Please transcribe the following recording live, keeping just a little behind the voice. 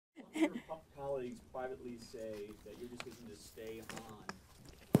your colleagues privately say that your decision to stay on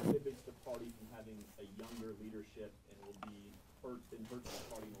prohibits the party from having a younger leadership and will be hurts the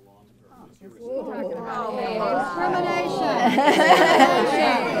party in the long term. What's your response?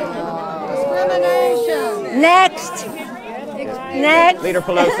 Discrimination. Next. Next. Leader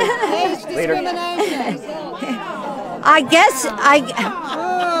Pelosi. Leader. I guess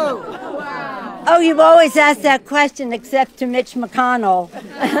Oh, you've always asked that question except to Mitch McConnell.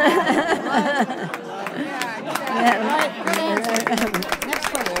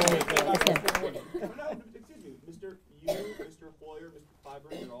 Mr. Hoyer, Mr.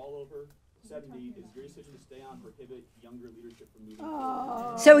 Clyburn, you're all over 70. Is your decision to stay on prohibit younger leadership from moving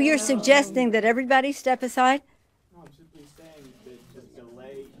forward? So you're suggesting that everybody step aside? No, I'm simply saying that to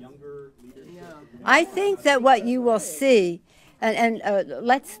delay younger leadership. I think that what you will see, and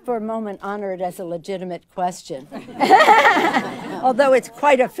let's for a moment honor it as a legitimate question, although it's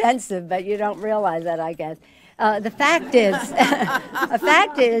quite offensive, but you don't realize that, I guess. The fact is,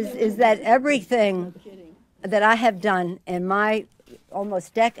 is that everything that I have done in my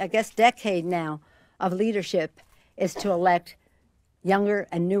almost decade now of leadership is to elect younger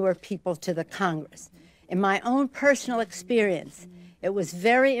and newer people to the Congress. In my own personal experience, it was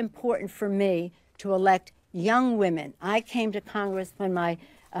very important for me to elect young women. I came to Congress when my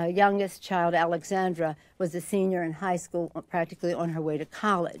youngest child, Alexandra, was a senior in high school, practically on her way to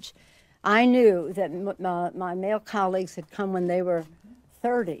college. I knew that my male colleagues had come when they were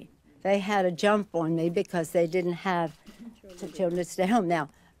 30. They had a jump on me because they didn't have children to stay home. Now,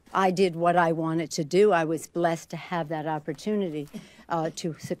 I did what I wanted to do. I was blessed to have that opportunity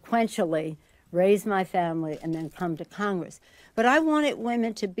to sequentially raise my family and then come to Congress. But I wanted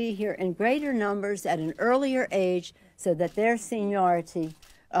women to be here in greater numbers at an earlier age so that their seniority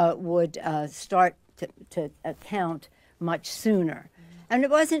would start to count much sooner. And it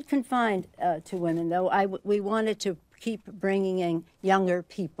wasn't confined to women, though. We wanted to keep bringing in younger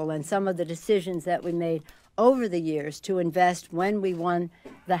people, and some of the decisions that we made over the years to invest when we won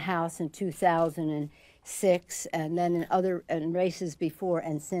the House in 2006 and then in other races before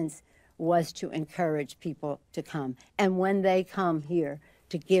and since was to encourage people to come. And when they come here,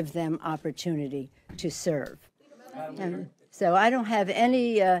 to give them opportunity to serve. So I don't have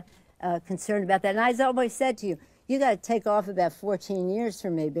any concern about that. And I've always said to you, you got to take off about 14 years for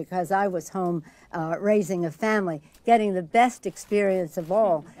me because I was home raising a family, getting the best experience of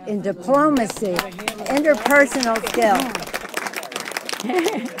all in diplomacy, interpersonal skill.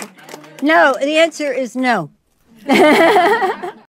 No, the answer is no.